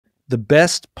the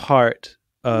best part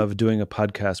of doing a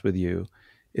podcast with you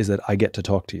is that I get to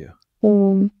talk to you.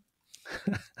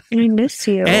 I miss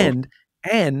you.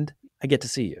 And I get to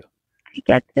see you. I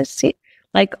get to see,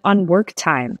 like, on work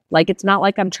time. Like, it's not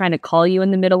like I'm trying to call you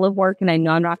in the middle of work and I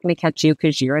know I'm not going to catch you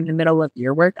because you're in the middle of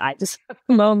your work. I just have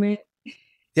a moment.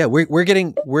 Yeah,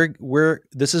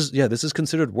 this is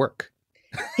considered work.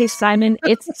 Hey, Simon,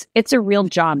 it's a real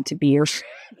job to be your friend.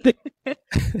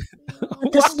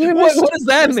 What does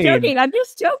that mean? Joking. I'm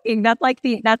just joking.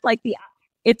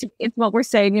 It's what we're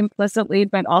saying implicitly,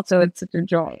 but also it's such a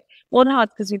joy. Well, no,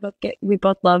 it's because we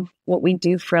both love what we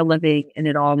do for a living, and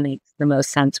it all makes the most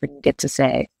sense when you get to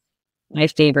say, my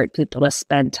favorite people to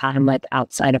spend time with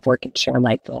outside of work and share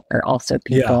life with are also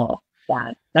people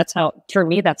that's how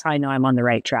I know I'm on the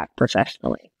right track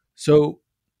professionally. So,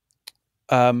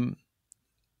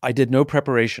 I did no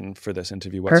preparation for this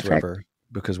interview whatsoever.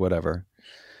 Because whatever.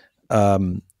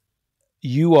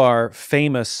 You are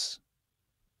famous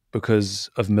because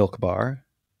of Milk Bar.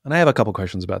 And I have a couple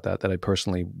questions about that I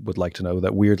personally would like to know,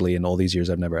 that weirdly in all these years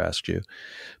I've never asked you.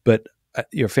 But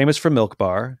you're famous for Milk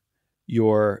Bar.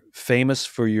 You're famous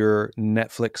for your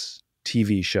Netflix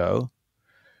TV show.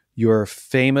 You're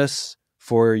famous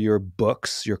for your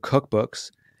books, your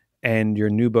cookbooks, and your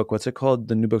new book. What's it called?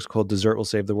 The new book's called Dessert Will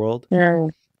Save the World. Yeah.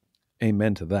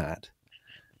 Amen to that.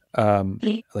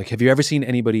 Like, have you ever seen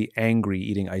anybody angry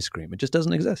eating ice cream? It just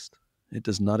doesn't exist. It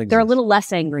does not exist. They're a little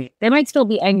less angry. They might still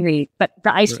be angry, but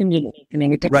the ice cream didn't make them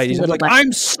angry. Right. He's like,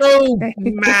 I'm so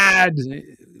mad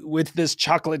with this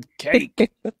chocolate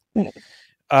cake.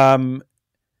 And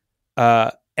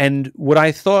what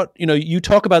I thought, you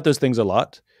talk about those things a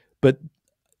lot, but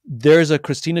there's a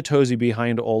Christina Tosi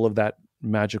behind all of that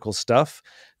magical stuff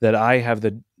that I have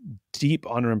the deep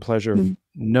honor and pleasure of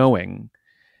knowing.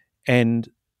 And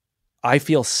I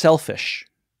feel selfish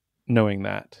knowing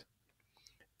that.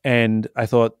 And I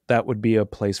thought that would be a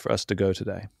place for us to go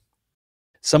today.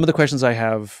 Some of the questions I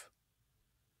have,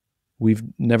 we've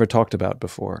never talked about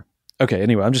before. Okay,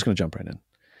 anyway, I'm just going to jump right in.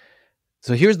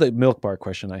 So here's the Milk Bar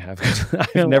question I have.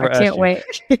 I've never asked you. I can't wait.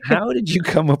 How did you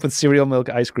come up with cereal milk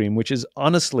ice cream, which is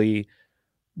honestly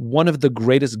one of the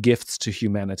greatest gifts to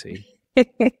humanity?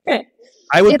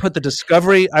 I would put the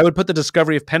discovery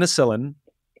of penicillin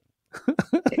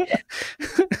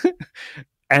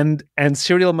and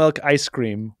cereal milk ice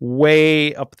cream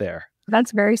way up there.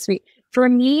 That's very sweet. For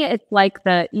me, it's like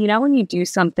when you do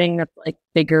something that's like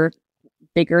bigger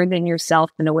than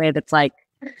yourself in a way that's like,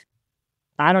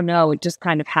 I don't know, it just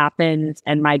kind of happens.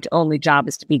 And my only job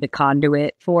is to be the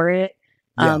conduit for it.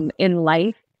 In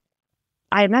life,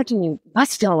 I imagine you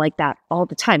must feel like that all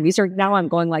the time. Now I'm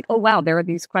going like, oh, wow, there are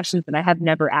these questions that I have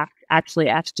never actually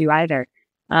asked you either.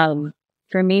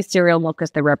 For me, cereal milk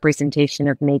is the representation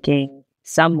of making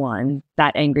someone,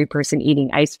 that angry person eating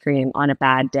ice cream on a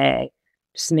bad day,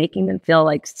 just making them feel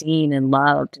like seen and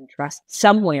loved and trusted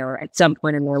somewhere at some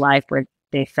point in their life where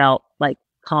they felt like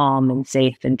calm and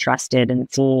safe and trusted and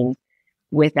seen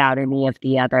without any of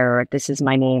the other, this is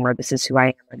my name, or this is who I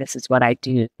am, or this is what I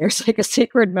do. There's like a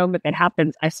sacred moment that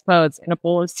happens, I suppose, in a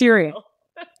bowl of cereal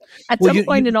at some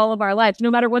point in all of our lives,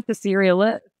 no matter what the cereal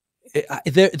is.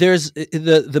 There's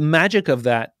the magic of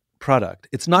that product.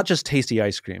 It's not just tasty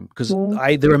ice cream, because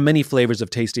there are many flavors of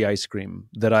tasty ice cream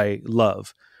that I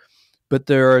love, but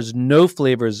there's no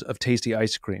flavors of tasty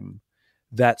ice cream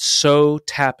that so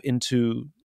tap into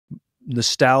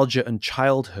nostalgia and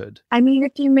childhood. I mean,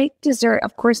 if you make dessert,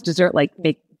 of course,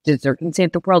 make dessert can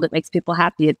save the world. It makes people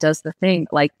happy. It does the thing.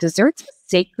 Like, dessert's a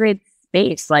sacred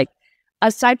space. Like,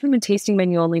 aside from a tasting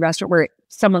menu only restaurant where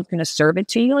someone's going to serve it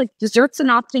to you, like, dessert's an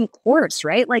opting course,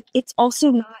 right? Like, it's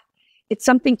also not, it's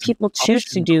something people choose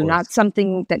to do, not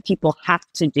something that people have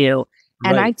to do.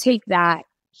 And I take that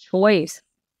choice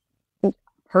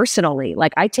personally.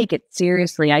 Like, I take it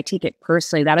seriously. I take it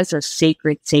personally. That is a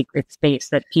sacred space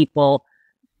that people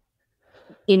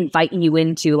invite you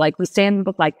into. Like we say in the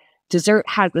book, like, dessert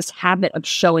has this habit of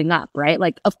showing up, right?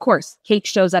 Like, of course, cake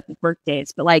shows up at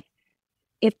birthdays, but like,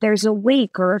 if there's a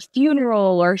wake or a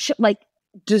funeral or like,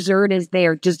 dessert is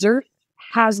there. Dessert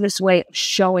has this way of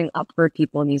showing up for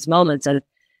people in these moments. And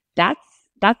that's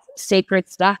sacred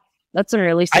stuff. That's a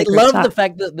really sacred I love stuff. the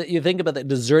fact that you think about that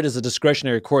dessert as a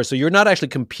discretionary course. So you're not actually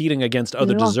competing against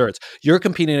other desserts. You're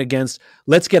competing against,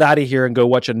 let's get out of here and go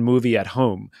watch a movie at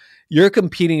home. You're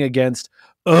competing against,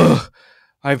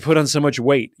 I've put on so much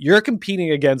weight. You're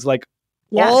competing against like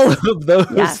all of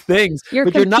those things. You're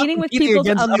but competing you're not competing with people's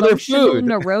emotional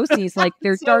neuroses, like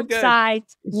their so dark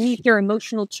sides. Meet their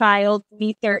emotional child.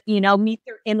 Meet their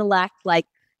intellect. Like,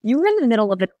 you're in the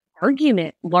middle of an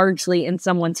argument largely in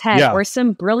someone's head, or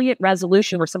some brilliant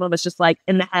resolution where some of us just like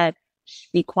in the head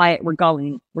be quiet. We're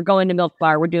going to Milk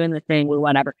Bar. We're doing the thing. We're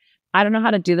whatever. I don't know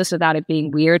how to do this without it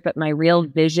being weird, but my real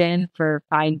vision for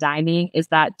fine dining is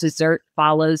that dessert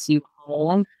follows you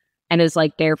home and is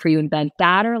like there for you in bed.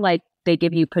 That or like they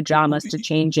give you pajamas to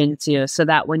change into so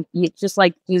that when you just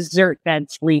like dessert then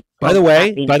sleep. By the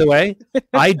way,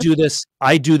 I do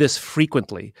this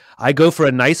frequently. I go for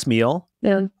a nice meal.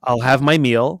 Yeah. I'll have my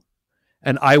meal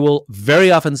and I will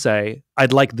very often say,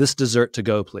 I'd like this dessert to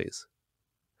go, please.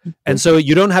 And so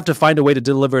you don't have to find a way to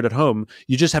deliver it at home.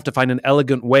 You just have to find an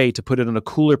elegant way to put it in a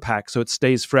cooler pack so it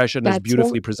stays fresh and is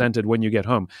beautifully presented when you get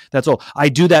home. That's all. I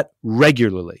do that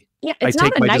regularly. Yeah, it's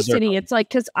not a nicety. It's like,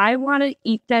 because I want to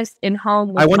eat this in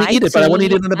home. I want to eat it, but I want to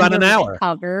eat it in about an hour.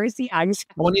 Covers. Yeah, I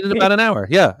want to eat it in about an hour.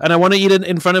 Yeah, and I want to eat it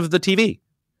in front of the TV.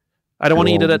 I don't want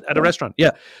to eat it at a restaurant.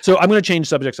 Yeah. So I'm going to change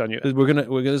subjects on you.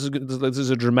 This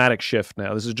is a dramatic shift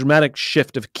now. This is a dramatic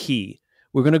shift of key.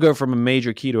 We're going to go from a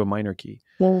major key to a minor key.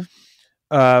 Yeah.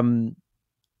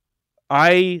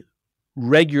 I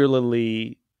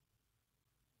regularly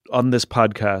on this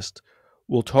podcast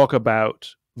will talk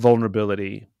about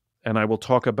vulnerability, and I will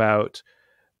talk about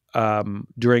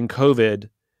during COVID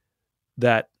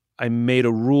that I made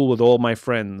a rule with all my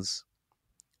friends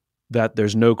that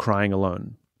there's no crying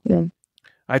alone. Yeah.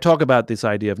 I talk about this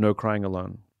idea of no crying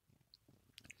alone.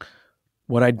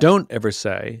 What I don't ever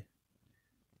say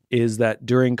is that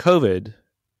during COVID,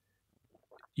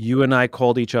 you and I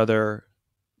called each other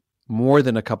more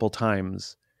than a couple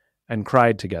times and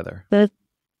cried together.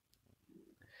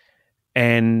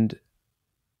 And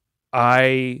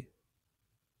I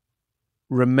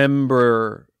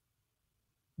remember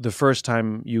the first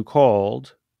time you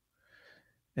called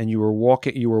and you were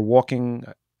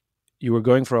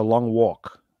going for a long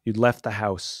walk. You'd left the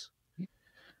house.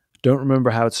 Don't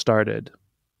remember how it started.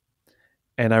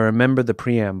 And I remember the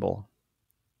preamble.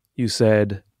 You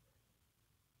said,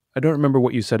 I don't remember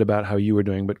what you said about how you were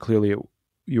doing, but clearly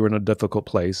you were in a difficult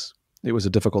place. It was a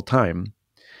difficult time.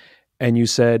 And you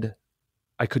said,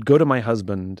 I could go to my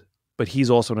husband, but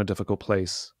he's also in a difficult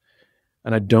place.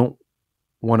 And I don't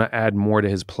want to add more to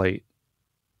his plate.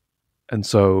 And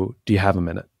so, do you have a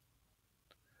minute?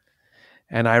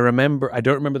 And I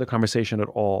don't remember the conversation at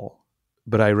all,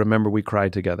 but I remember we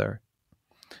cried together.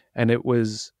 And I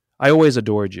always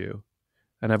adored you,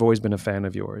 and I've always been a fan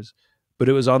of yours. But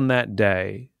it was on that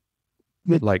day,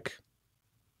 like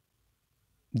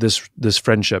this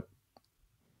friendship,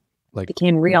 like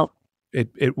became real.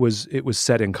 It was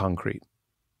set in concrete.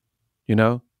 You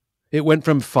know, it went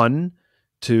from fun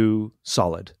to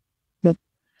solid. Yep.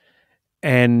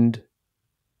 And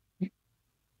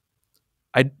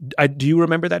I do you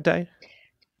remember that day?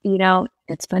 You know,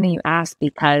 it's funny you ask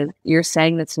because you're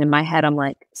saying this, and in my head, I'm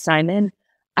like, Simon,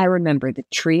 I remember the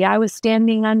tree I was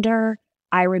standing under.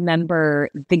 I remember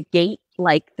the gate,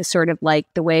 like the sort of like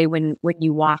the way when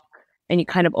you walk and you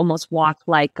kind of almost walk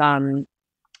like a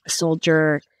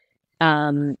soldier,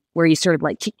 where you sort of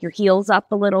like kick your heels up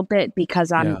a little bit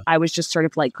because I was just sort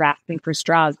of like grasping for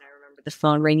straws. And I remember the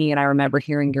phone ringing and I remember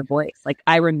hearing your voice. Like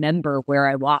I remember where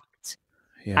I walked.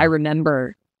 Yeah. I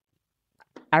remember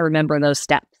those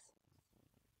steps.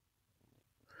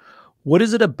 What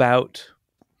is it about?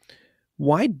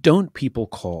 Why don't people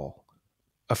call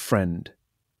a friend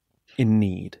in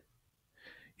need?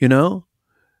 You know?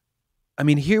 I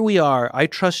mean, here we are. I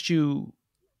trust you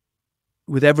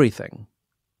with everything.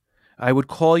 I would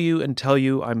call you and tell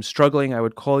you I'm struggling. I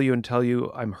would call you and tell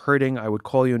you I'm hurting. I would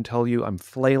call you and tell you I'm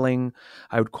flailing.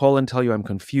 I would call and tell you I'm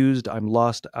confused. I'm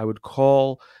lost. I would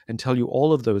call and tell you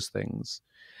all of those things.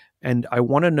 And I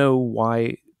want to know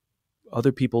why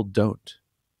other people don't.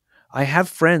 I have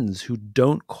friends who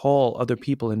don't call other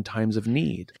people in times of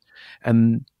need.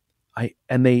 And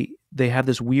they have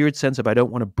this weird sense of I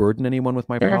don't want to burden anyone with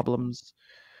my problems.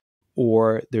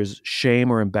 Or there's shame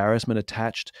or embarrassment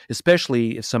attached,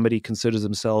 especially if somebody considers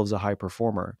themselves a high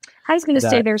performer. I was going to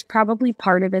say there's probably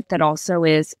part of it that also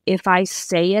is if I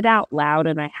say it out loud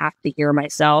and I have to hear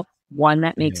myself, one,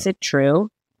 that makes it true.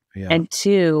 Yeah. And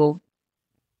two,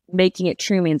 making it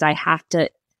true means I have to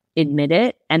admit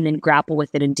it and then grapple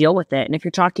with it and deal with it. And if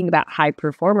you're talking about high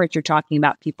performers, you're talking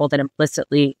about people that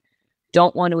implicitly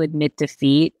don't want to admit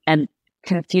defeat, and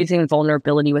confusing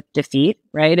vulnerability with defeat,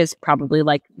 right, is probably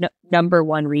like number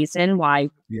one reason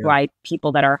why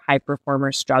people that are high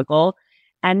performers struggle.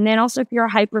 And then also, if you're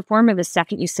a high performer, the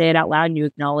second you say it out loud and you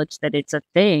acknowledge that it's a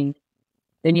thing,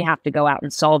 then you have to go out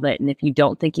and solve it. And if you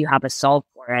don't think you have a solve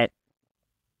for it,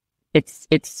 it's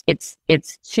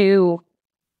too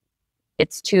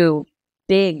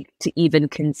big to even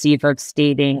conceive of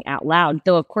stating out loud.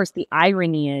 Though, of course, the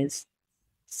irony is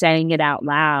saying it out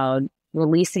loud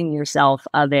releasing yourself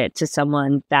of it to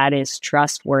someone that is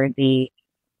trustworthy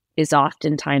is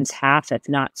oftentimes half, if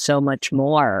not so much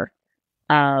more,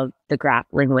 of the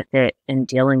grappling with it and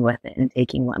dealing with it and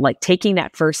taking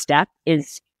that first step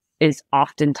is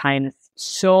oftentimes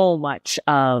so much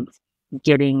of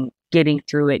getting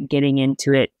through it, getting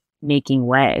into it, making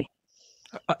way.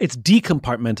 It's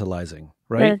decompartmentalizing,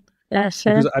 right? Yes.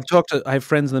 Because I have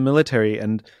friends in the military,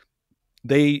 and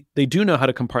they do know how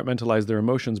to compartmentalize their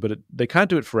emotions, but they can't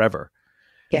do it forever.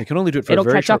 Yeah. They can only do it for It'll a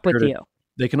very catch short up with period. you.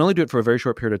 They can only do it for a very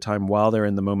short period of time while they're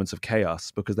in the moments of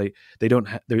chaos, because they don't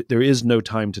there is no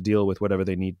time to deal with whatever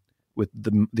they need with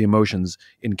the emotions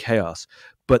in chaos.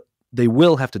 But they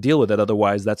will have to deal with it,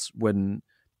 otherwise that's when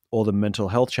all the mental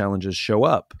health challenges show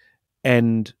up.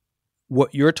 And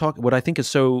what I think is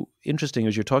so interesting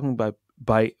is you're talking about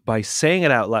by saying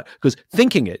it out loud, because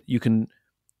thinking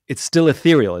it's still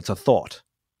ethereal, it's a thought,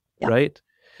 right?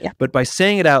 Yeah. But by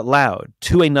saying it out loud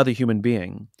to another human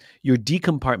being, you're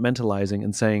decompartmentalizing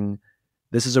and saying,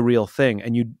 this is a real thing.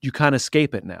 And you can't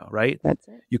escape it now, right? That's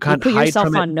it. You can't put hide yourself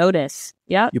from it. on notice.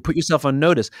 Yeah. You put yourself on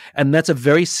notice. And that's a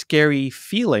very scary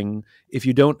feeling if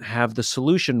you don't have the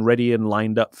solution ready and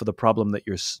lined up for the problem that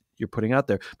you're putting out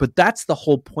there. But that's the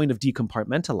whole point of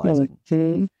decompartmentalizing.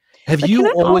 Mm-hmm. Have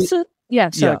you always... Also... Yeah,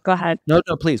 sorry, go ahead. No,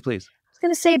 please. I was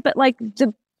going to say, but like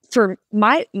for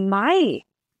my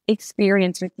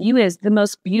experience with you is the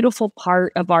most beautiful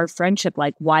part of our friendship.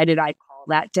 Like, why did I call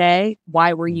that day?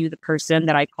 Why were you the person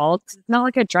that I called? It's not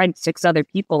like I tried 6 other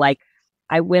people. Like,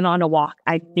 I went on a walk.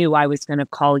 I knew I was going to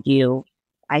call you.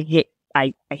 I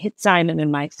hit Simon in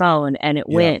my phone and it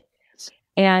went.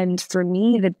 And for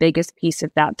me, the biggest piece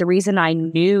of that, the reason I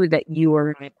knew that you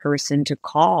were my person to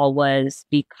call was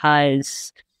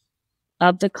because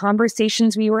of the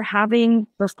conversations we were having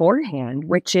beforehand,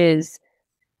 which is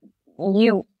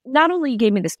you not only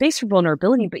gave me the space for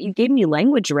vulnerability, but you gave me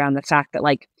language around the fact that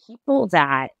like people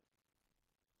that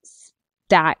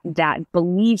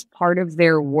believe part of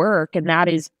their work, and that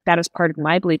is part of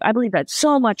my belief. I believe that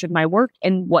so much of my work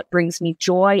and what brings me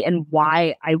joy and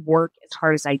why I work as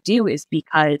hard as I do is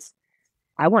because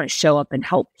I want to show up and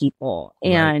help people.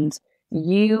 Right. And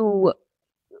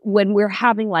when we're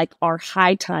having like our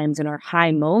high times and our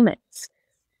high moments,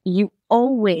 you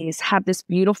always have this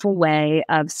beautiful way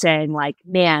of saying like,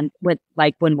 man, when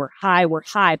we're high,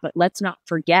 but let's not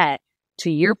forget, to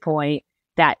your point,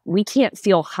 that we can't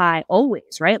feel high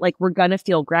always, right? Like we're going to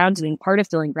feel grounded, and part of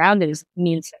feeling grounded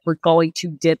means that we're going to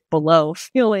dip below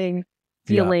feeling,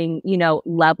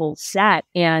 level set.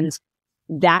 And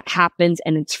that happens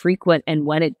and it's frequent. And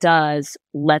when it does,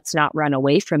 let's not run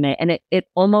away from it. And it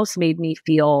almost made me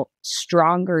feel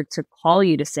stronger to call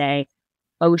you to say,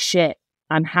 oh shit,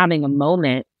 I'm having a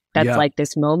moment that's like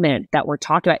this moment that we're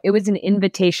talking about. It was an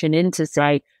invitation in to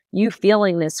say, you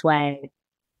feeling this way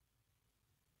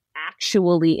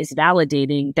actually is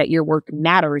validating that your work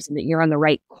matters and that you're on the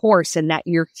right course and that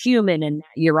you're human and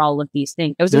that you're all of these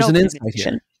things. There's an insight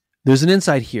here. There's an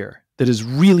insight here that is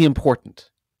really important,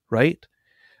 right?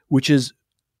 Which is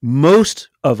most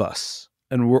of us,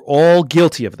 and we're all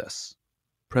guilty of this,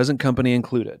 present company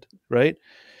included, right?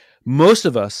 Most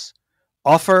of us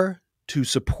offer to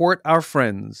support our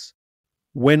friends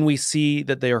when we see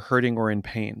that they are hurting or in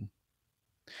pain,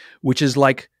 which is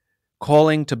like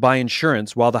calling to buy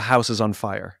insurance while the house is on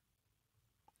fire,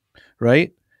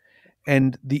 right?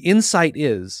 And the insight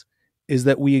is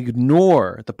that we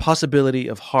ignore the possibility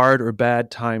of hard or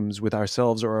bad times with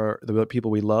ourselves or the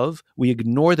people we love. We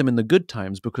ignore them in the good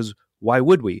times because why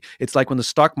would we? It's like when the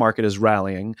stock market is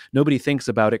rallying, nobody thinks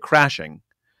about it crashing,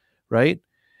 right?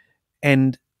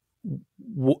 And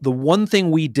the one thing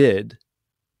we did,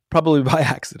 probably by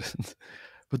accident,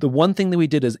 but the one thing that we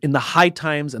did is in the high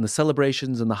times and the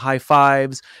celebrations and the high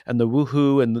fives and the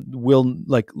woohoo and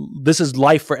this is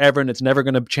life forever and it's never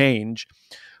going to change.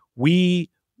 We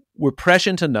were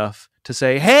prescient enough to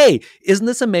say, hey, isn't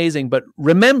this amazing? But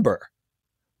remember,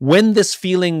 when this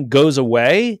feeling goes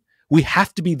away, we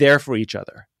have to be there for each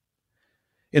other.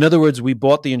 In other words, we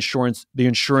bought the insurance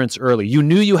early. You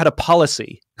knew you had a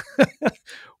policy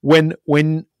when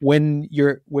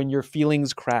your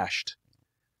feelings crashed.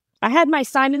 I had my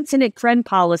Simon Sinek friend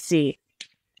policy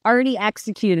already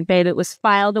executed, babe. It was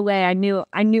filed away. I knew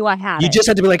I had it. You just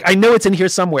had to be like, I know it's in here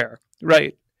somewhere.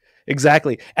 Right.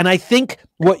 Exactly. And I think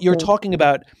what you're talking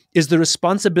about is the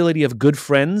responsibility of good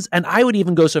friends. And I would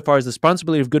even go so far as the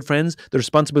responsibility of good friends, the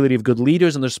responsibility of good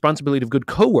leaders, and the responsibility of good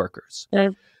coworkers,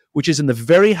 which is in the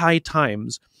very high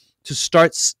times to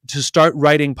start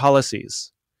writing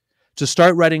policies, to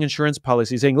start writing insurance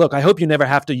policies saying, look, I hope you never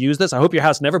have to use this. I hope your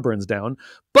house never burns down.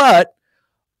 But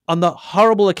on the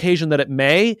horrible occasion that it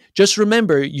may, just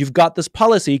remember you've got this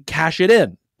policy, cash it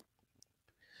in.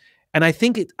 And I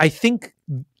think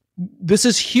this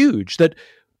is huge, that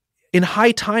in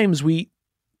high times we're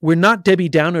not Debbie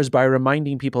Downers by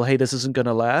reminding people, hey, this isn't going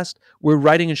to last. We're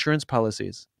writing insurance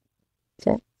policies.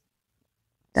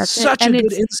 That's such a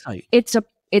good insight.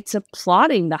 It's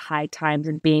applauding the high times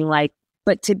and being like,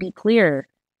 but to be clear,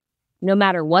 no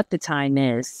matter what the time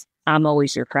is, I'm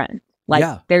always your friend.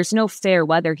 Like, there's no fair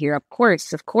weather here. Of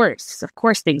course,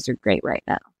 things are great right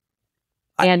now.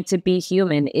 And to be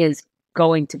human is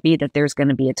going to be that there's going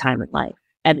to be a time in life.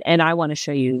 And I want to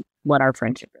show you what our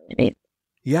friendship really means.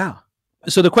 Yeah.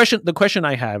 So the question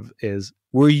I have is,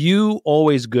 were you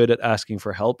always good at asking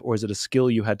for help, or is it a skill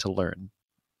you had to learn?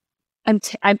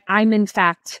 I'm in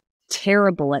fact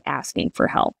terrible at asking for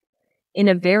help. In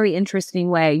a very interesting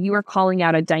way, you are calling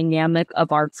out a dynamic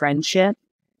of our friendship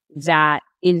that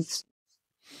is,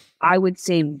 I would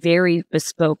say, very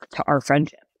bespoke to our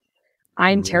friendship.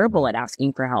 I'm terrible at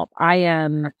asking for help. I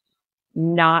am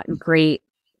not great.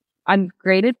 I'm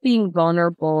great at being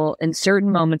vulnerable in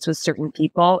certain moments with certain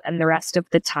people, and the rest of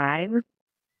the time,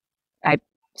 I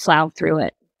plow through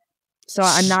it. So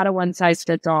I'm not a one size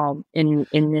fits all in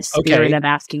this spirit of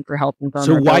asking for help and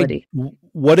vulnerability. So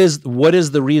what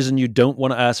is the reason you don't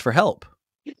want to ask for help?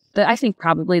 I think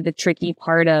probably the tricky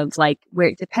part of, like,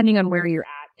 where, depending on where you're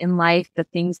at in life, the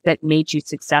things that made you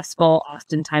successful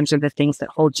oftentimes are the things that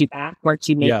hold you back, once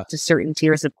you make to certain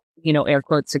tiers of, air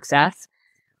quote, success.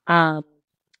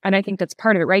 And I think that's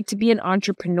part of it, right? To be an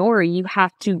entrepreneur,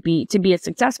 to be a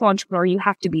successful entrepreneur, you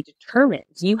have to be determined.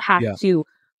 You have to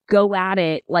go at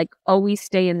it, like, always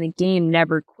stay in the game,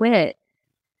 never quit,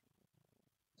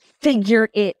 figure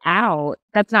it out.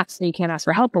 That's not to say you can't ask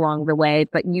for help along the way,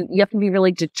 but you have to be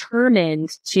really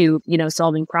determined to,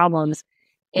 solving problems,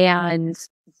 and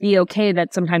be okay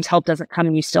that sometimes help doesn't come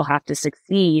and you still have to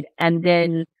succeed. And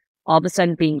then all of a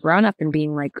sudden being grown up and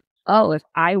being like, oh, if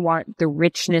I want the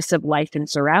richness of life and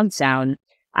surround sound,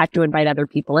 I have to invite other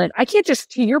people in. I can't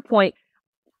just, to your point,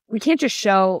 I can't just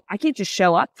show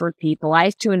up for people. I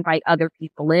have to invite other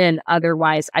people in.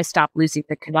 Otherwise, I stop losing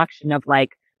the connection of,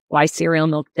 like, why cereal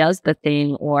milk does the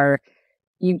thing, or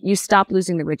you stop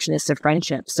losing the richness of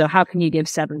friendship. So how can you give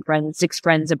 6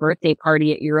 friends a birthday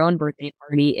party at your own birthday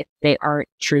party if they aren't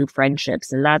true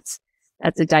friendships? And that's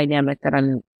a dynamic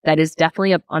that is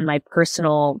definitely on my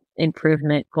personal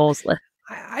improvement goals list.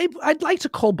 I'd like to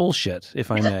call bullshit,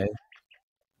 if I may.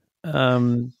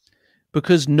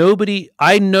 Because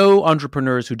I know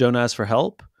entrepreneurs who don't ask for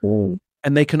help,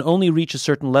 and they can only reach a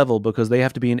certain level because they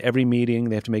have to be in every meeting,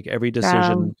 they have to make every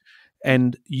decision.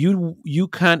 And you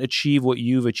can't achieve what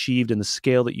you've achieved in the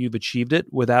scale that you've achieved it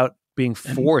without being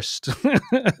forced,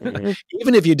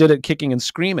 even if you did it kicking and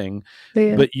screaming.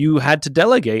 But you had to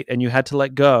delegate, and you had to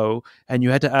let go, and you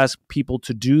had to ask people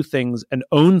to do things and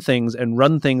own things and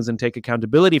run things and take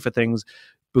accountability for things,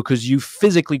 because you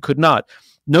physically could not.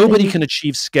 Nobody can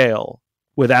achieve scale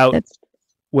without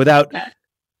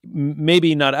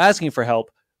maybe not asking for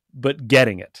help, but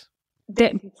getting it.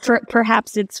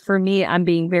 Perhaps it's, for me, I'm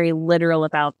being very literal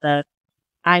about the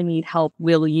 "I need help,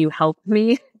 will you help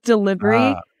me"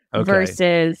 delivery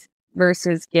versus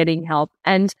getting help.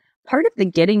 And part of the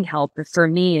getting help for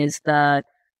me is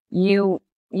you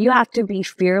have to be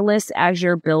fearless as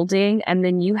you're building, and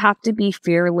then you have to be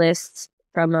fearless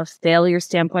from a failure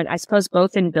standpoint, I suppose,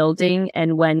 both in building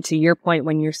and when, to your point,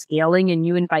 when you're scaling and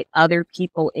you invite other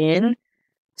people in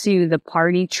to the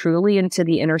party, truly into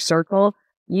the inner circle.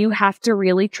 You have to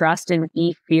really trust and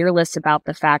be fearless about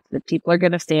the fact that people are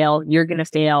going to fail. You're going to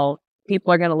fail.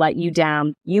 People are going to let you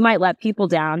down. You might let people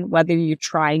down, whether you're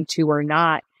trying to or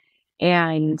not.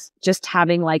 And just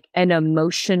having, like, an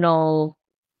emotional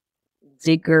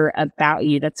vigor about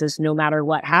you that says, no matter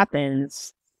what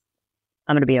happens,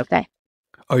 I'm going to be okay.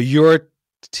 Is your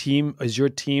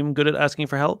team good at asking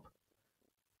for help?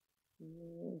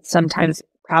 Sometimes,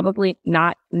 probably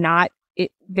not.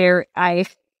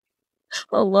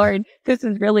 Oh Lord, this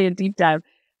is really a deep dive.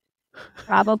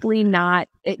 Probably not.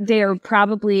 They're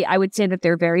probably, I would say that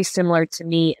they're very similar to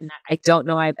me. And I don't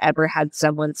know I've ever had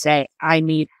someone say, I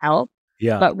need help.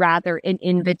 But rather an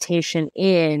invitation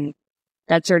in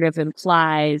that sort of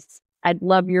implies, I'd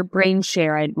love your brain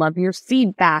share. I'd love your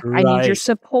feedback. Right. I need your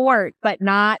support, but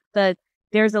not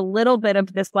there's a little bit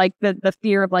of this, like the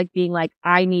fear of, like, being like,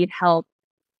 I need help,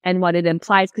 and what it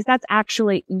implies. Because that's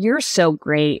actually, you're so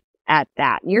great at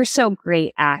that. You're so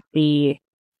great at the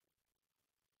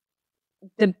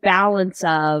balance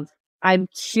of, I'm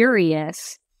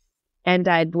curious and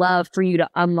I'd love for you to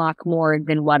unlock more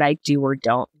than what I do or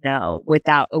don't know,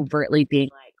 without overtly being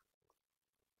like,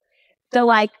 so,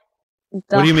 like,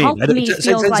 The do you mean? help me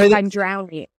feels like I'm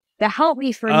drowning. The help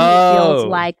me for me feels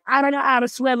like, I don't know how to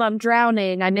swim, I'm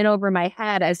drowning, I'm in over my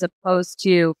head, as opposed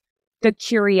to the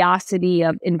curiosity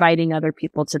of inviting other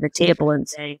people to the table and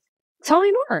saying, tell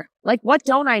me more. Like, what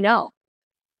don't I know?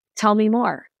 Tell me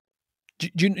more. Do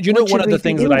you know one of the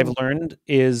things that I've learned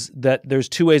is that there's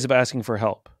two ways of asking for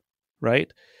help,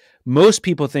 right? Most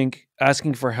people think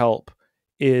asking for help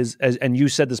is, and you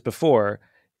said this before,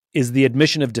 is the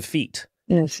admission of defeat.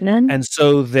 Yes. And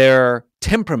so their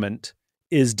temperament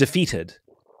is defeated,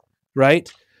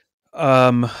 right?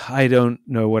 I don't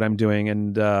know what I'm doing,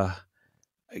 and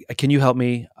can you help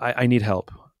me? I need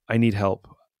help. I need help.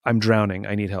 I'm drowning.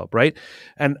 I need help, right?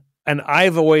 And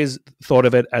I've always thought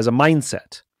of it as a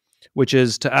mindset, which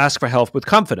is to ask for help with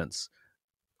confidence,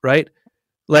 right?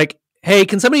 Like, hey,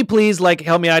 can somebody please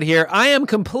help me out here? I am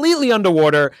completely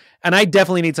underwater and I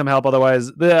definitely need some help.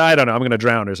 Otherwise, I don't know, I'm going to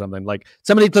drown or something. Like,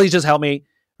 somebody please just help me,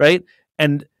 right?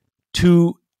 And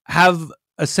to have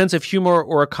a sense of humor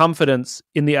or a confidence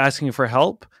in the asking for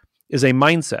help is a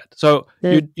mindset. So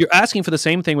you're asking for the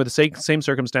same thing with the same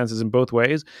circumstances in both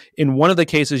ways. In one of the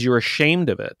cases, you're ashamed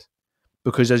of it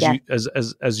because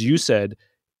as you said,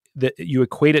 that you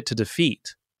equate it to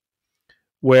defeat,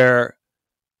 where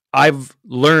I've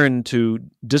learned to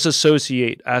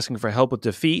disassociate asking for help with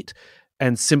defeat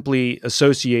and simply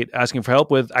associate asking for help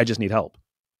with, I just need help.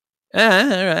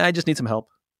 I just need some help.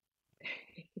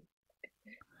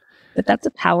 But that's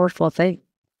a powerful thing.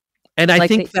 And I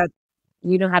think that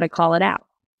you know how to call it out.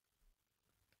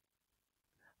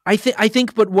 I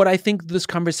think, but what I think this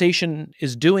conversation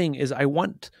is doing is I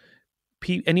want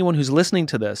anyone who's listening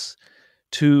to this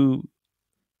to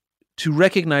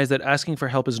recognize that asking for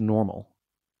help is normal.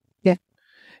 Yeah.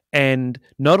 And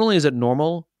not only is it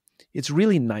normal, it's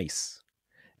really nice.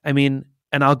 I mean,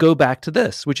 and I'll go back to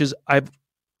this, which is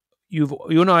you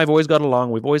and I've always got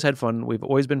along. We've always had fun. We've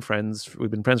always been friends.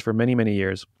 We've been friends for many, many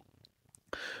years.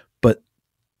 But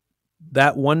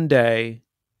that one day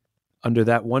under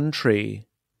that one tree,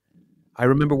 I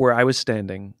remember where I was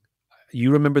standing.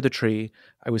 You remember the tree.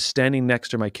 I was standing next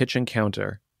to my kitchen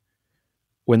counter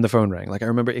when the phone rang. Like, I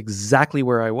remember exactly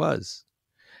where I was.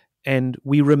 And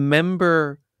we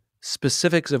remember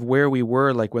specifics of where we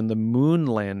were, like when the moon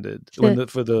landed.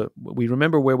 We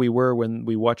remember where we were when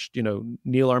we watched,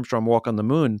 Neil Armstrong walk on the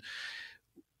moon,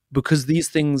 because these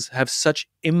things have such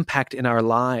impact in our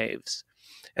lives.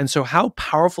 And so how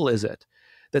powerful is it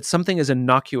that something as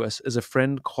innocuous as a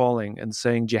friend calling and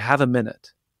saying, do you have a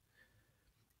minute?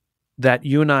 That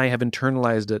you and I have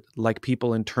internalized it like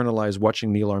people internalize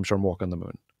watching Neil Armstrong walk on the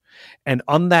moon. And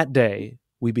on that day,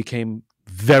 we became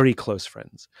very close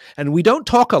friends. And we don't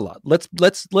talk a lot. Let's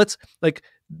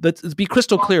be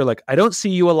crystal clear. Like, I don't see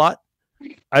you a lot.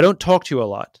 I don't talk to you a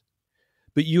lot.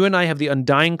 But you and I have the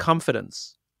undying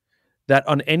confidence that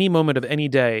on any moment of any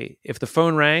day, if the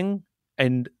phone rang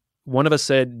and one of us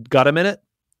said, got a minute?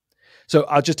 So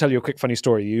I'll just tell you a quick funny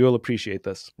story. You'll appreciate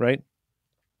this, right?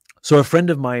 So a friend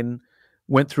of mine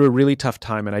went through a really tough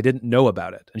time and I didn't know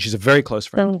about it. And she's a very close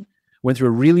friend. Went through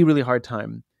a really, really hard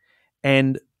time.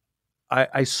 And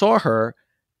I saw her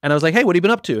and I was like, hey, what have you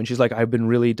been up to? And she's like, I've been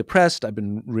really depressed. I've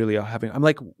been really I'm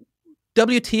like,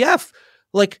 WTF?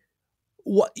 Like,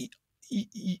 what?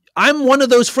 I'm one of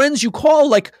those friends you call.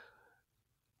 Like,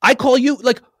 I call you.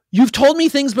 Like, you've told me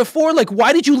things before. Like,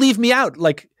 why did you leave me out?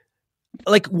 Like,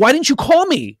 why didn't you call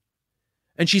me?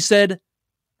 And she said,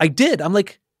 I did. I'm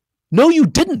like, no, you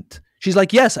didn't. She's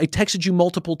like, yes, I texted you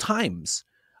multiple times.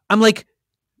 I'm like,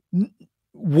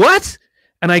 what?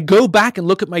 And I go back and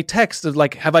look at my text of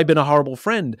like, have I been a horrible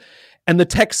friend? And the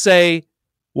texts say,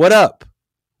 what up?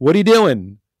 What are you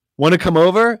doing? Want to come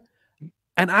over?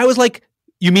 And I was like,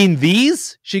 you mean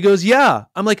these? She goes, yeah.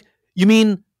 I'm like, you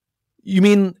mean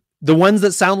the ones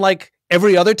that sound like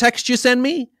every other text you send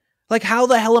me? Like, how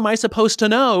the hell am I supposed to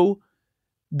know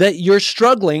that you're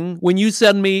struggling when you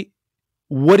send me,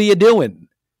 what are you doing?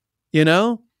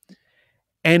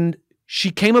 And she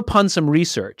came upon some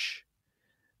research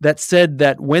that said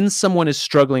that when someone is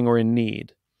struggling or in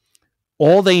need,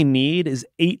 all they need is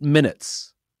 8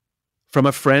 minutes from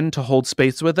a friend to hold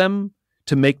space with them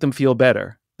to make them feel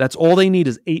better. That's all they need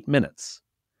is 8 minutes.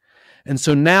 And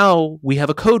so now we have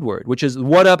a code word, which is,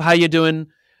 what up, how you doing?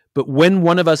 But when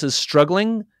one of us is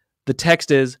struggling, the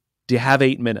text is, do you have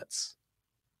 8 minutes?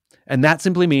 And that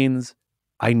simply means,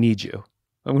 I need you.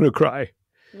 I'm going to cry.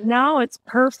 No, it's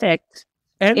perfect.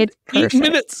 And it's 8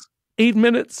 minutes. 8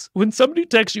 minutes. When somebody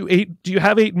texts you, do you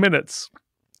have 8 minutes?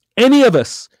 Any of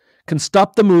us can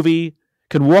stop the movie,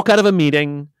 can walk out of a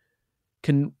meeting,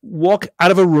 can walk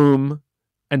out of a room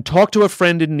and talk to a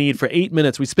friend in need for 8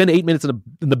 minutes. We spend 8 minutes in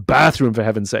the bathroom, for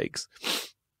heaven's sakes.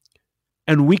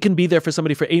 and we can be there for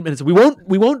somebody for 8 minutes. We won't,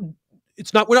 we're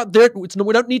not there. We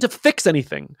don't need to fix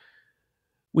anything.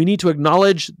 We need to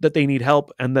acknowledge that they need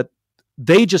help and that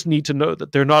they just need to know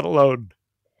that they're not alone.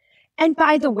 And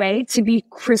by the way, to be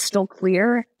crystal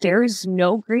clear, there's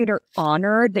no greater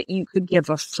honor that you could give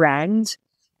a friend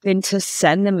than to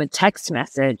send them a text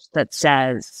message that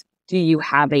says, do you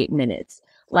have 8 minutes?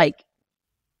 Like,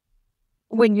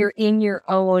 when you're in your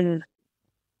own,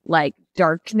 like,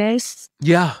 darkness,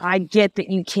 yeah, I get that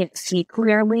you can't see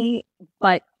clearly,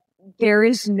 but there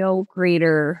is no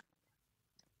greater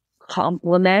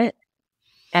compliment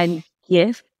and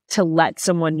gift to let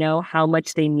someone know how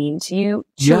much they mean to you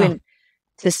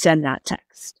to send that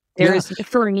text.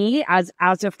 For me as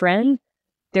a friend,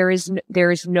 there is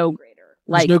no greater.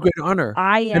 Like, there's no greater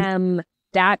honor.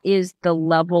 That is the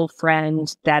level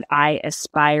friend that I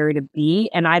aspire to be.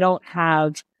 And I don't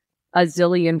have a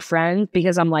zillion friends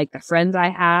because I'm like, the friends I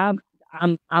have,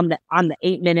 I'm the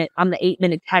 8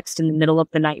 minute text in the middle of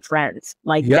the night friends.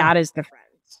 Like, that is the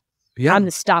friends. Yeah. I'm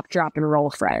the stop, drop, and roll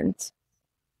friends.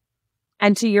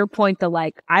 And to your point,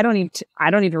 I don't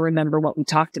even remember what we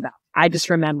talked about. I just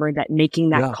remember that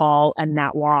making that call and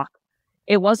that walk.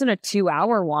 It wasn't a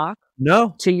 2-hour walk.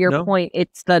 No. To your point,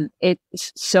 it's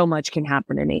so much can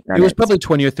happen in 8 minutes. It was probably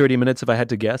 20 or 30 minutes if I had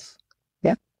to guess.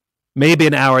 Yeah. Maybe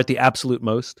an hour at the absolute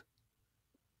most.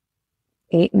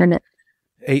 8 minutes.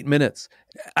 8 minutes.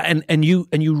 And you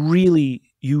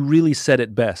really said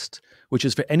it best, which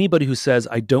is for anybody who says,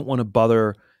 I don't want to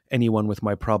bother anyone with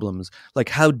my problems. Like,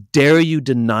 how dare you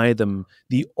deny them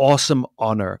the awesome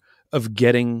honor of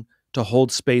getting to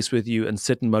hold space with you and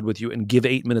sit in mud with you and give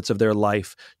 8 minutes of their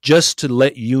life just to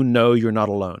let you know you're not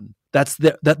alone. That's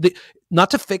not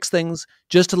to fix things,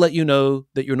 just to let you know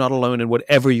that you're not alone in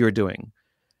whatever you're doing.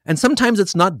 And sometimes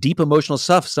it's not deep emotional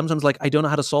stuff. Sometimes, like, I don't know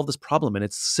how to solve this problem, and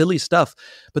it's silly stuff.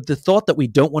 But the thought that we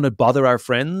don't want to bother our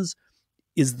friends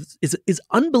is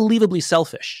unbelievably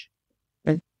selfish.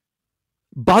 Right.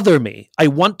 Bother me. I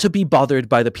want to be bothered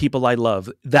by the people I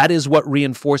love. That is what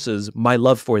reinforces my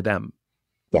love for them.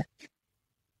 Yeah.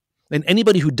 And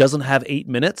anybody who doesn't have 8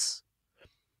 minutes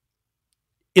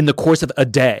in the course of a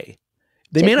day,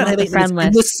 they may not have 8 minutes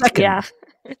in this second. Yeah.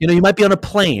 You might be on a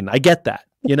plane. I get that,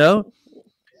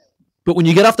 But when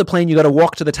you get off the plane, you got to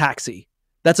walk to the taxi.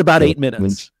 That's about 8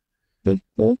 minutes. Be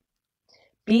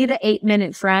the 8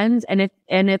 minute friend.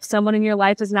 And if someone in your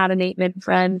life is not an 8 minute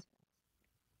friend,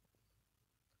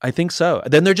 I think so.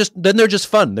 Then they're just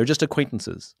fun. They're just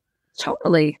acquaintances.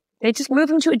 Totally. They just move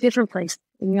into a different place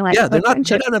in your life. Yeah, they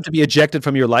don't have to be ejected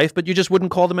from your life, but you just wouldn't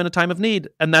call them in a time of need,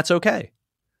 and that's okay.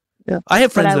 Yeah. I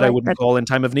have friends that I wouldn't call in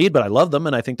time of need, but I love them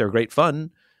and I think they're great fun.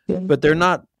 Yeah. But they're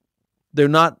just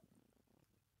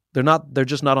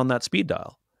not on that speed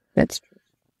dial. That's true.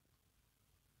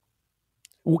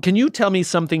 Can you tell me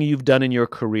something you've done in your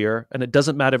career? And it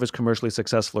doesn't matter if it's commercially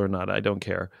successful or not. I don't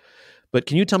care. But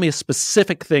can you tell me a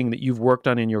specific thing that you've worked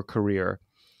on in your career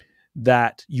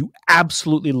that you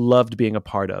absolutely loved being a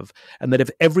part of? And that if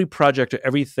every project or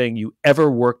everything you ever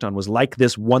worked on was like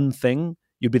this one thing,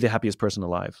 you'd be the happiest person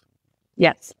alive.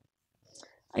 Yes.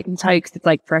 I can tell you because it's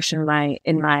like fresh in my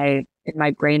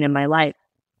brain, in my life.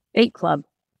 Bake Club.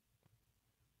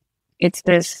 It's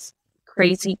this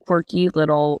crazy, quirky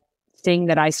little thing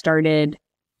that I started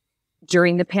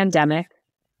during the pandemic.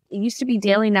 It used to be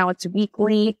daily. Now it's a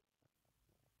weekly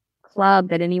club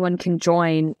that anyone can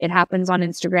join. It happens on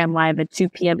Instagram Live at 2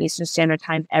 p.m. Eastern Standard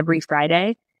Time every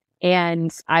Friday.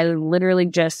 And I literally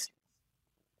just,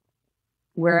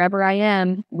 wherever I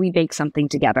am, we bake something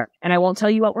together. And I won't tell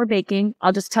you what we're baking.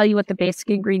 I'll just tell you what the basic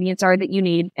ingredients are that you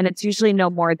need. And it's usually no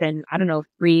more than,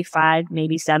 3, 5,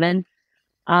 maybe 7.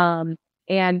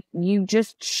 And you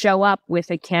just show up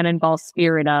with a cannonball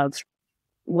spirit of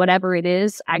whatever it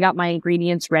is. I got my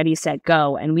ingredients ready, set,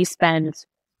 go. And we spend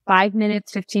 5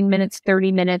 minutes, 15 minutes,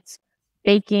 30 minutes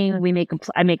baking.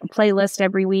 I make a playlist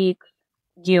every week.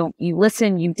 You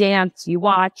listen, you dance, you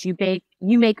watch, you bake,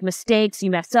 you make mistakes,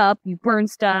 you mess up, you burn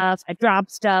stuff, I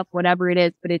drop stuff, whatever it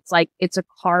is. But it's like, it's a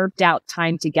carved out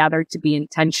time together to be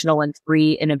intentional and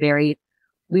free in a very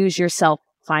lose yourself,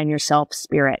 find yourself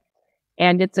spirit.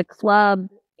 And it's a club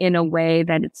in a way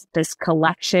that it's this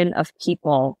collection of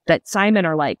people that Simon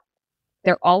are like,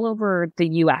 they're all over the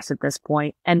US at this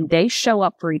point, and they show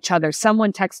up for each other.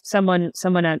 Someone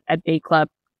at Bake Club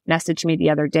messaged me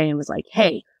the other day and was like,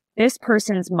 hey, this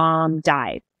person's mom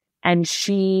died and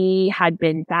she had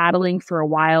been battling for a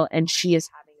while and she is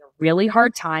having a really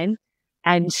hard time.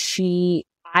 And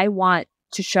I want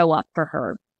to show up for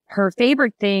her. Her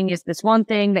favorite thing is this one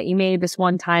thing that you made this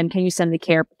one time. Can you send a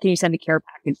care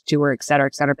package to her, et cetera,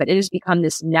 et cetera. But it has become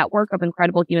this network of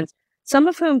incredible humans. some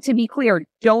of whom, to be clear,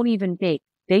 don't even bake.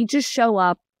 They just show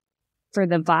up for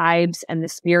the vibes and the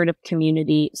spirit of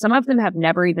community. Some of them have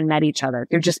never even met each other.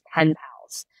 They're just pen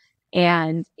pals.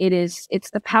 And it's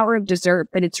the power of dessert,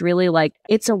 but it's really like,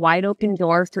 it's a wide open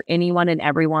door for anyone and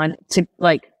everyone to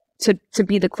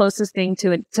be the closest thing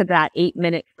to that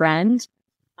 8-minute friend.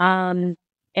 And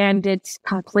it's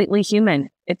completely human.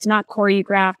 It's not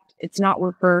choreographed. It's not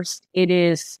rehearsed. It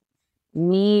is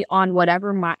me on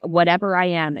whatever I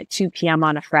am at 2 p.m.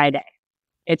 on a Friday.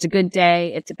 It's a good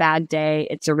day. It's a bad day.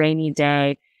 It's a rainy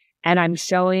day. And I'm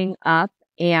showing up,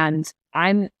 and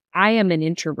I am an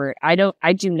introvert. I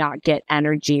do not get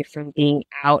energy from being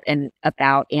out and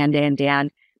about and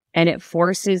it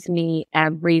forces me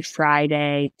every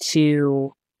Friday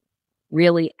to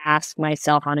really ask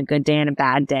myself on a good day and a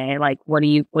bad day, like, what are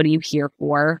you here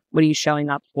for? What are you showing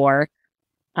up for?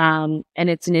 And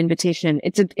it's an invitation.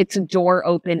 It's a door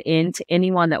open in to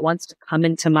anyone that wants to come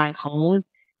into my home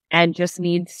and just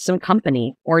needs some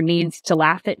company, or needs to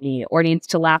laugh at me, or needs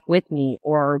to laugh with me,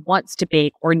 or wants to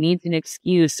bake, or needs an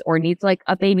excuse, or needs like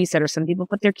a babysitter. Some people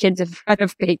put their kids in front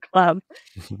of Bake Club.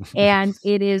 And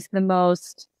it is the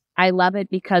most, I love it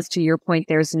because, to your point,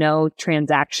 there's no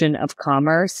transaction of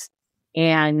commerce,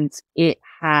 and it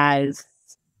has,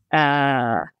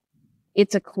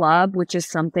 it's a club, which is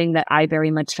something that I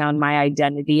very much found my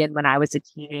identity in when I was a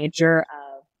teenager.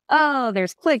 Oh,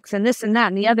 there's cliques and this and that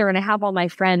and the other, and I have all my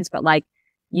friends, but like,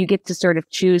 you get to sort of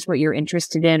choose what you're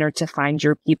interested in, or to find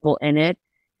your people in it.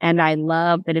 And I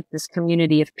love that it's this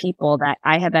community of people that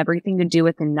I have everything to do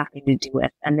with and nothing to do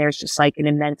with. And there's just like an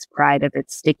immense pride of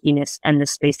its stickiness and the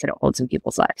space that it holds in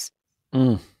people's lives.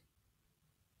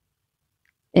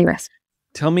 Anyways.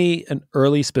 Tell me an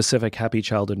early, specific, happy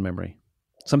childhood memory.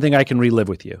 Something I can relive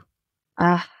with you.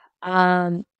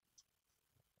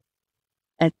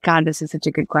 God, this is such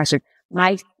a good question.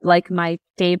 My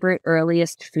favorite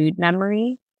earliest food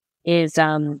memory is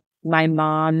my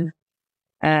mom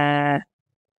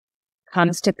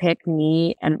comes to pick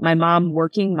me, and my mom,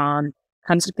 working mom,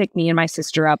 comes to pick me and my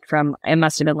sister up from, it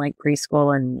must have been like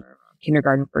preschool and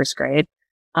kindergarten, first grade.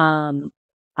 I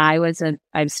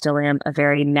still am a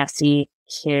very messy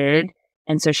kid.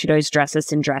 And so she'd always dress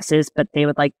us in dresses, but they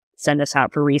would like send us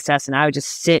out for recess, and I would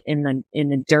just sit in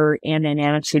the dirt,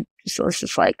 and she was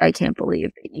just like, I can't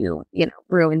believe that you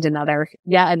ruined another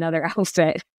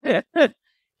outfit. And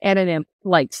then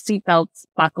like seatbelts,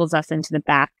 buckles us into the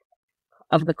back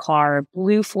of the car,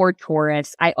 blue Ford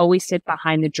Taurus. I always sit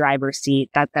behind the driver's seat.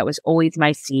 That was always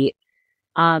my seat.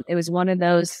 It was one of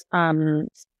those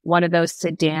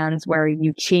sedans where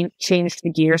you changed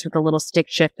the gears with a little stick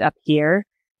shift up here.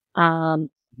 And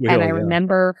I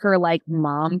remember her like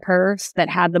mom purse that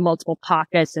had the multiple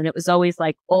pockets, and it was always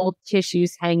like old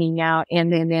tissues hanging out,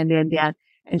 and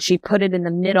she put it in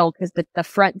the middle because the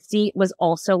front seat was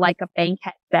also like a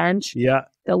banquette bench. Yeah.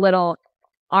 The little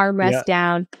armrest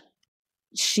down.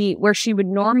 Where she would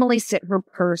normally sit, her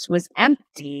purse was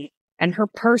empty, and her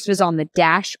purse was on the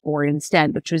dashboard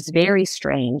instead, which was very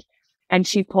strange. And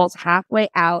she pulls halfway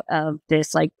out of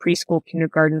this like preschool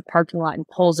kindergarten parking lot and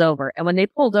pulls over. And when they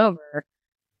pulled over,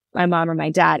 my mom or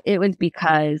my dad, it was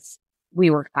because we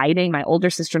were fighting. My older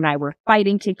sister and I were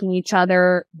fighting, kicking each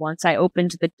other. Once I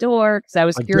opened the door, because I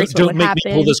was curious what would happen.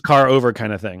 Don't make me pull this car over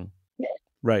kind of thing.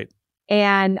 Right.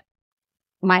 And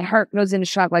my heart goes into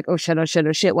shock, like, oh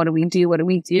shit, what do we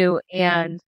do?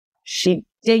 And she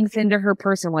digs into her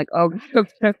purse and like, oh,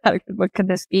 what could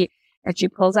this be? And she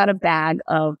pulls out a bag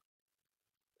of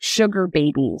sugar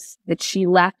babies that she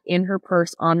left in her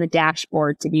purse on the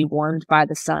dashboard to be warmed by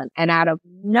the sun. And out of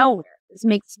nowhere, this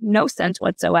makes no sense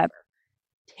whatsoever,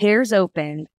 tears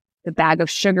open the bag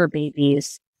of sugar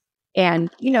babies.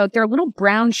 And, they're little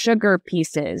brown sugar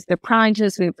pieces. They're probably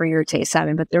just food for your taste,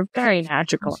 Simon, but they're very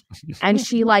magical. And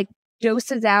she like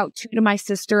doses out 2 to my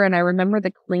sister. And I remember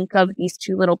the clink of these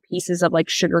 2 little pieces of like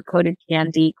sugar coated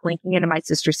candy clinking into my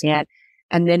sister's hand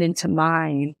and then into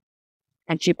mine.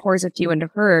 And she pours a few into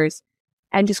hers,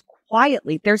 and just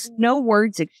quietly, there's no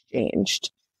words exchanged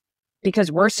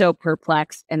because we're so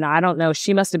perplexed. And I don't know,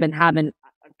 she must have been having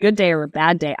a good day or a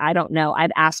bad day. I don't know.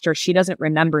 I've asked her. She doesn't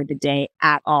remember the day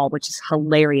at all, which is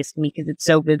hilarious to me because it's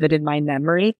so vivid in my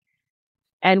memory.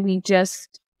 And we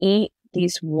just ate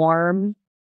these warm,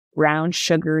 brown,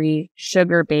 sugary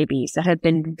sugar babies that had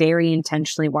been very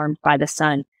intentionally warmed by the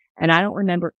sun. And I don't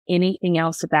remember anything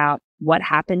else about what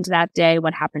happened that day,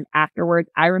 what happened afterwards.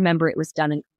 I remember it was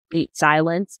done in complete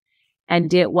silence.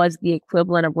 And it was the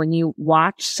equivalent of when you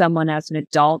watch someone as an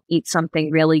adult eat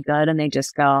something really good and they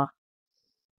just go,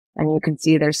 and you can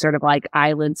see their sort of like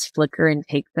eyelids flicker and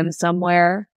take them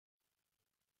somewhere.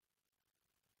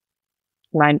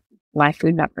 my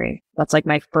food memory. That's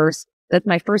my first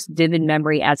vivid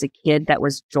memory as a kid that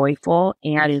was joyful,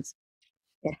 and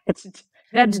it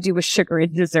had to do with sugar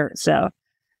and dessert. So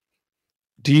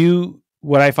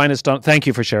what I find thank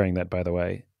you for sharing that, by the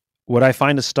way. What I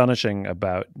find astonishing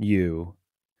about you,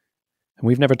 and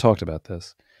we've never talked about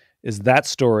this, is that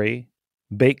story,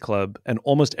 Bake Club, and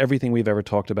almost everything we've ever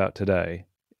talked about today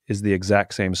is the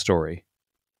exact same story.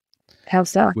 How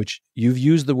so? Which you've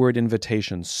used the word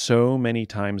invitation so many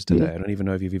times today. I don't even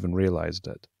know if you've even realized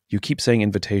it. You keep saying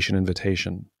invitation,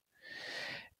 invitation.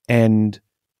 And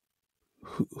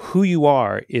who you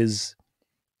are is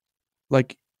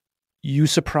like, you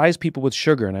surprise people with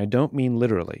sugar, and I don't mean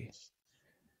literally.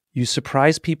 You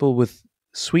surprise people with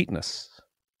sweetness.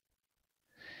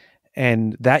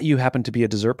 And that you happen to be a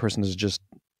dessert person is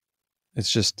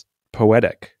just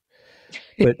poetic.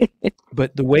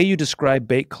 But the way you describe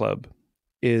Bake Club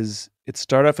is, it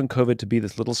started off in COVID to be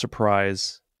this little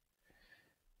surprise.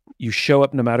 You show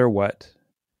up no matter what.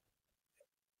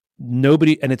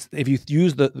 Nobody, and if you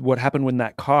use what happened when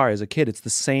that car as a kid, it's the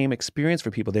same experience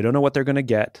for people. They don't know what they're going to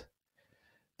get.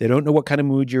 They don't know what kind of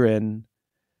mood you're in,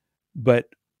 but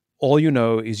all you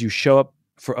know is you show up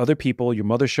for other people. Your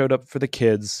mother showed up for the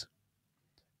kids.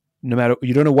 No matter,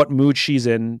 you don't know what mood she's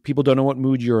in. People don't know what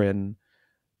mood you're in,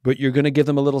 but you're going to give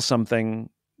them a little something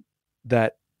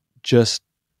that just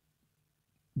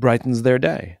brightens their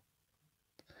day.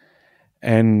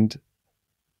 And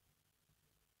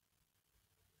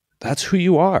that's who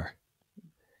you are.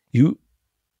 You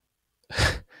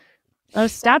oh,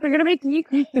 stop! You're gonna make me.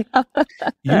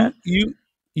 You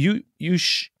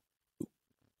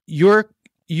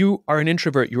are an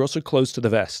introvert. You're also close to the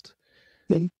vest.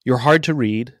 You're hard to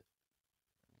read.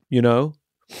 You know,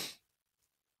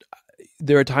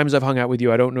 there are times I've hung out with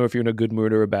you. I don't know if you're in a good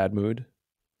mood or a bad mood.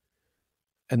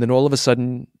 And then all of a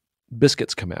sudden,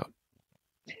 biscuits come out.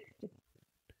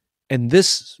 And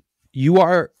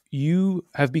you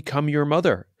have become your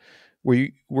mother.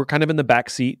 We're kind of in the back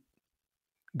seat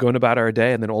going about our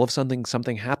day. And then all of a sudden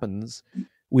something happens.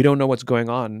 We don't know what's going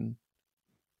on.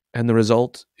 And the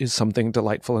result is something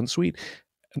delightful and sweet.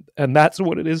 And that's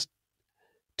what it is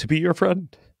to be your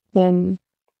friend. And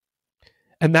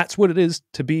that's what it is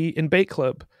to be in Bake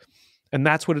Club. And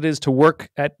that's what it is to work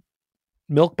at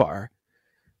Milk Bar.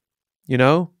 You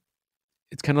know,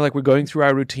 it's kind of like we're going through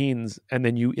our routines, and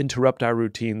then you interrupt our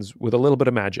routines with a little bit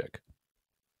of magic.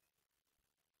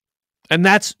 And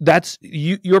that's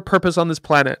your purpose on this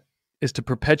planet, is to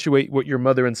perpetuate what your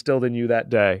mother instilled in you that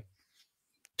day.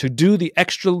 To go the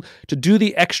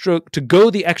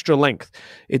extra length.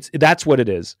 That's what it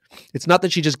is. It's not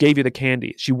that she just gave you the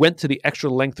candy. She went to the extra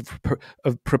length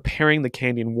of preparing the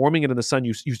candy and warming it in the sun.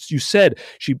 You said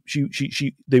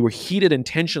they were heated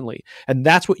intentionally, and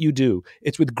that's what you do.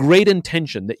 It's with great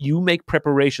intention that you make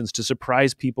preparations to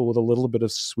surprise people with a little bit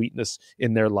of sweetness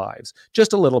in their lives,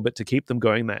 just a little bit to keep them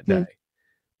going that day.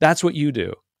 That's what you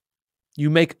do.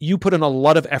 You put in a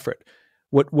lot of effort.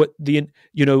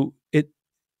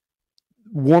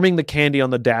 Warming the candy on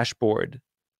the dashboard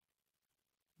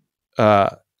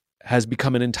has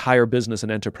become an entire business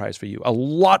and enterprise for you. A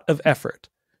lot of effort,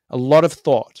 a lot of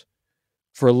thought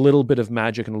for a little bit of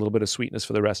magic and a little bit of sweetness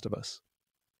for the rest of us.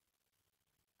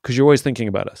 Because you're always thinking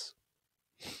about us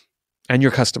and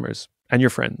your customers and your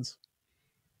friends.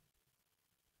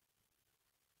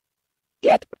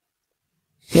 Yep.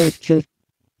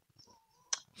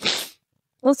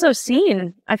 Also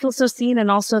seen. I feel so seen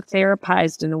and also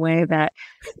therapized in a way that...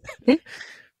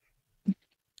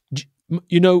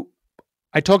 You know,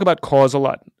 I talk about cause a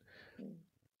lot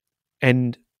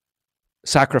and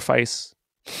sacrifice.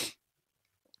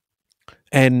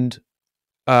 And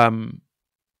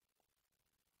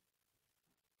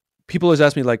people always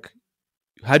ask me, like,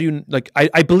 how do you, like,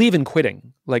 I believe in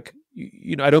quitting. Like,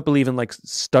 I don't believe in like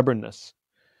stubbornness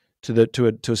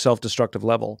to a self-destructive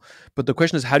level. But the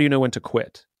question is, how do you know when to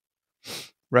quit?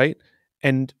 Right?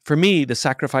 And for me, the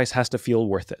sacrifice has to feel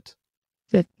worth it.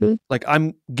 Like,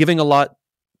 I'm giving a lot,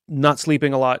 not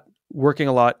sleeping a lot, working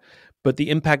a lot, but the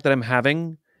impact that I'm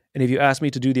having, and if you ask me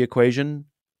to do the equation,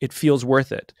 it feels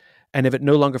worth it. And if it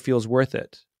no longer feels worth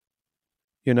it,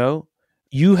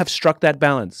 you have struck that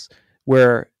balance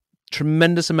where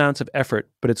tremendous amounts of effort,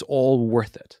 but it's all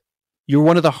worth it. You're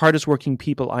one of the hardest working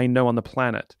people I know on the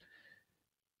planet.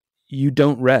 You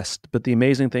don't rest. But the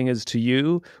amazing thing is, to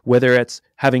you, whether it's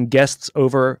having guests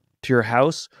over to your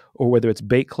house, or whether it's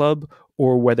Bake Club,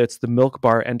 or whether it's the Milk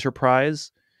Bar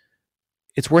enterprise,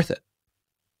 it's worth it.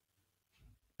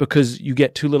 Because you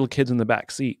get two little kids in the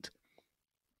back seat.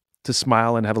 to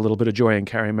smile and have a little bit of joy and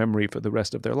carry a memory for the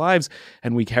rest of their lives.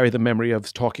 And we carry the memory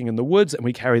of talking in the woods, and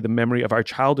we carry the memory of our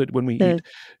childhood when we eat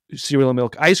cereal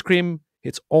milk ice cream.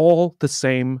 It's all the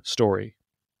same story.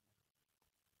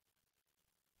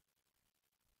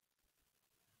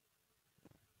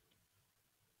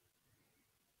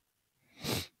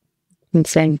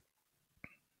 Insane.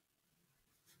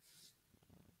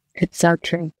 It's so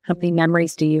true. How many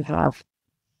memories do you have?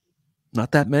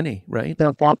 Not that many, right?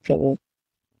 They're thoughtful.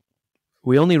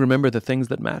 We only remember the things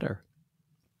that matter.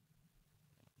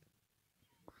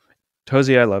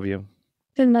 Tosi, I love you.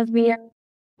 I love you.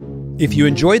 If you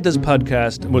enjoyed this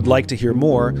podcast and would like to hear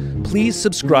more, please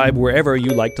subscribe wherever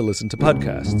you like to listen to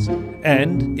podcasts.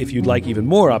 And if you'd like even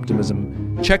more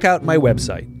optimism, check out my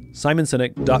website,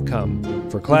 simonsinek.com,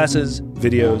 for classes,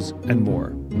 videos, and more.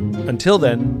 Until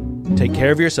then, take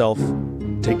care of yourself,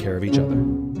 take care of each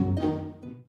other.